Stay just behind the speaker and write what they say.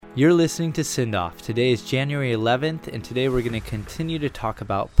You're listening to Send Off. Today is January 11th, and today we're going to continue to talk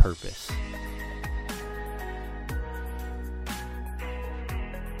about purpose.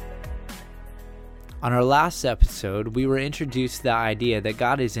 On our last episode, we were introduced to the idea that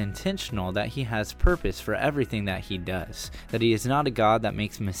God is intentional, that He has purpose for everything that He does, that He is not a God that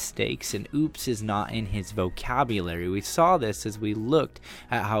makes mistakes, and oops is not in His vocabulary. We saw this as we looked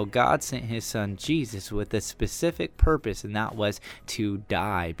at how God sent His Son Jesus with a specific purpose, and that was to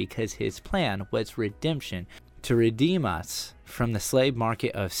die, because His plan was redemption, to redeem us from the slave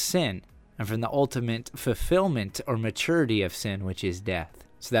market of sin, and from the ultimate fulfillment or maturity of sin, which is death,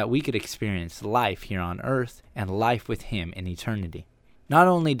 so that we could experience life here on earth and life with Him in eternity. Not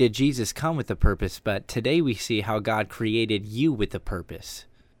only did Jesus come with a purpose, but today we see how God created you with a purpose.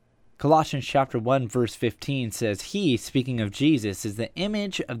 Colossians chapter 1 verse 15 says, He, speaking of Jesus, is the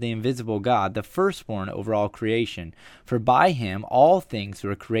image of the invisible God, the firstborn over all creation. For by Him all things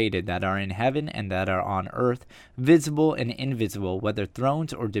were created that are in heaven and that are on earth, visible and invisible, whether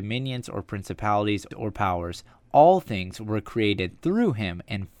thrones or dominions or principalities or powers. All things were created through Him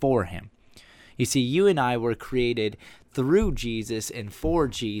and for Him. You see, you and I were created through Jesus and for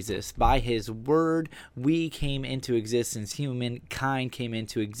Jesus. By His word, we came into existence. Humankind came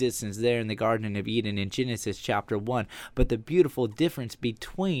into existence there in the Garden of Eden in Genesis chapter 1. But the beautiful difference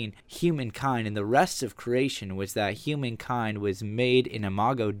between humankind and the rest of creation was that humankind was made in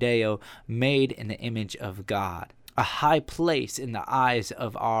imago Dei, made in the image of God. A high place in the eyes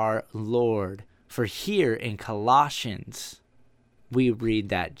of our Lord. For here in Colossians, we read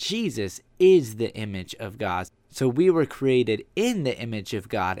that Jesus is the image of God. So we were created in the image of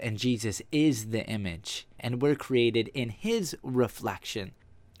God, and Jesus is the image. And we're created in His reflection.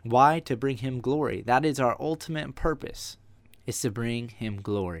 Why? To bring Him glory. That is our ultimate purpose, is to bring Him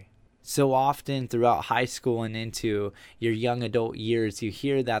glory. So often throughout high school and into your young adult years, you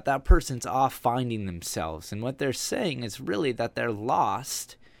hear that person's off finding themselves. And what they're saying is really that they're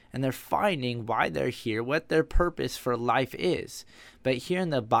lost, and they're finding why they're here, what their purpose for life is. But here in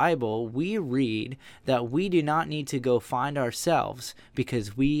the Bible, we read that we do not need to go find ourselves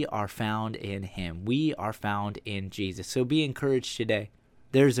because we are found in Him. We are found in Jesus. So be encouraged today.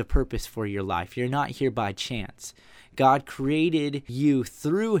 There's a purpose for your life. You're not here by chance. God created you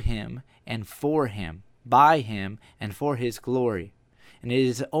through Him and for Him, by Him and for His glory. And it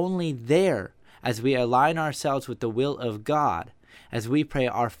is only there, as we align ourselves with the will of God, as we pray,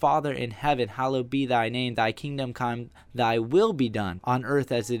 Our Father in heaven, hallowed be Thy name, Thy kingdom come, Thy will be done on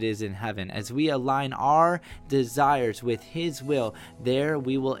earth as it is in heaven. As we align our desires with His will, there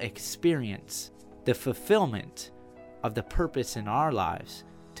we will experience the fulfillment of the purpose in our lives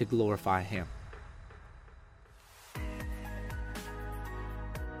to glorify Him.